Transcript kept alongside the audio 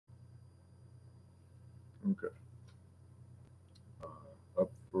Okay.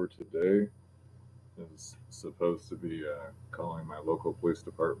 Up for today is supposed to be calling my local police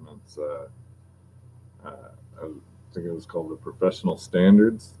department's, I think it was called the Professional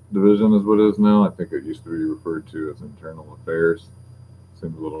Standards Division is what it is now. I think it used to be referred to as Internal Affairs.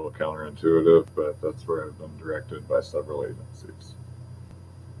 Seems a little counterintuitive, but that's where I've been directed by several agencies.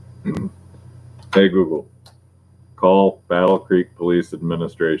 Hey Google, call Battle Creek Police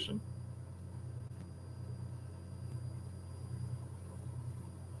Administration.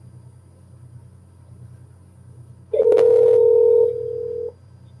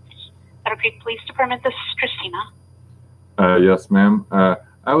 Battle Creek Police Department, this is Christina. Yes, ma'am.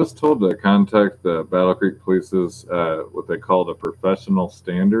 I was told to contact the Battle Creek Police's, what they call the Professional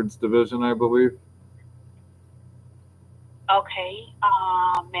Standards Division, I believe. Okay,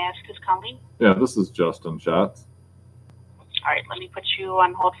 may I ask who's calling? Yeah, this is Justin Schatz. All right, let me put you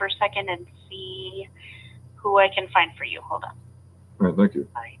on hold for a second and see who I can find for you. Hold on. All right, thank you.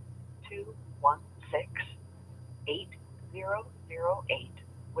 216-8008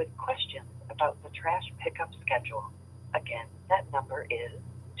 with questions about the trash pickup schedule. Again, that number is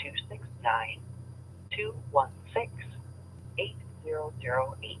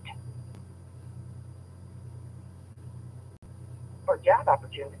 269-216-8008. For job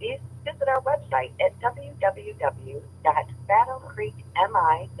opportunities, visit our website at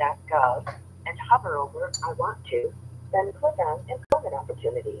www.battlecreekmi.gov and hover over I Want To, then click on Employment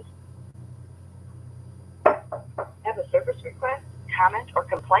Opportunities. Have a service request, comment, or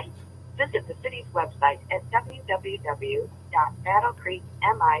complaint? Visit the city's website at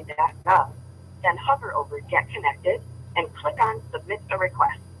www.battlecreekmi.gov, then hover over Get Connected and click on Submit a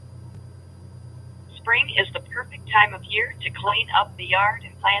Request. Spring is the perfect time of year to clean up the yard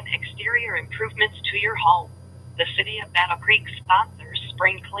and plan exterior improvements to your home. The City of Battle Creek sponsors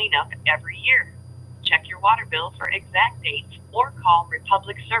spring cleanup every year. Check your water bill for exact dates or call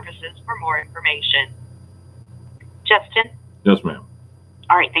Republic Services for more information. Justin? Yes, ma'am.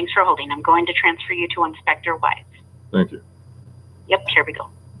 All right, thanks for holding. I'm going to transfer you to Inspector Wise. Thank you. Yep, here we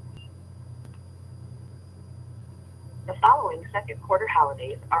go. The following second quarter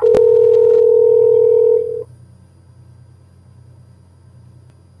holidays are...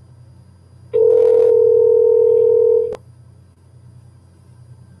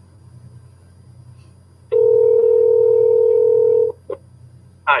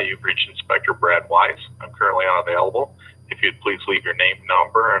 Hi, you've reached Inspector Brad Wise. I'm currently unavailable. If you'd please leave your name,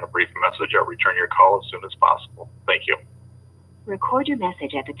 number, and a brief message, I'll return your call as soon as possible. Thank you. Record your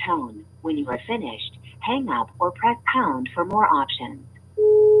message at the tone. When you are finished, hang up or press pound for more options.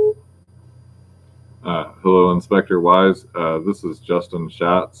 Hello, Inspector Wise. This is Justin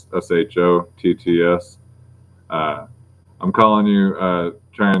Schatz, S-H-O-T-T-S. I'm calling you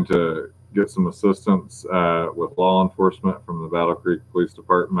trying to get some assistance with law enforcement from the Battle Creek Police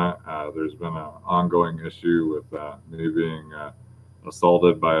Department. There's been an ongoing issue with me being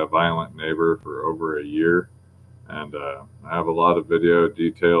assaulted by a violent neighbor for over a year. And I have a lot of video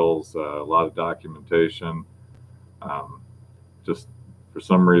details, a lot of documentation. Just for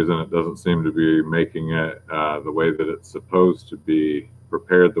some reason, it doesn't seem to be making it the way that it's supposed to be,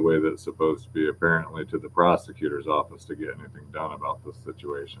 prepared the way that it's supposed to be, apparently, to the prosecutor's office to get anything done about this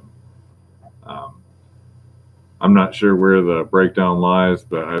situation. I'm not sure where the breakdown lies,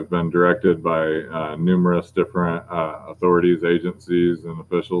 but I've been directed by numerous different authorities, agencies, and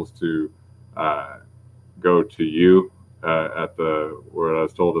officials to go to you at the, what I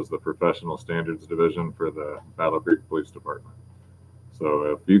was told is the Professional Standards Division for the Battle Creek Police Department. So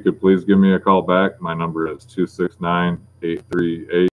if you could please give me a call back, my number is 269-838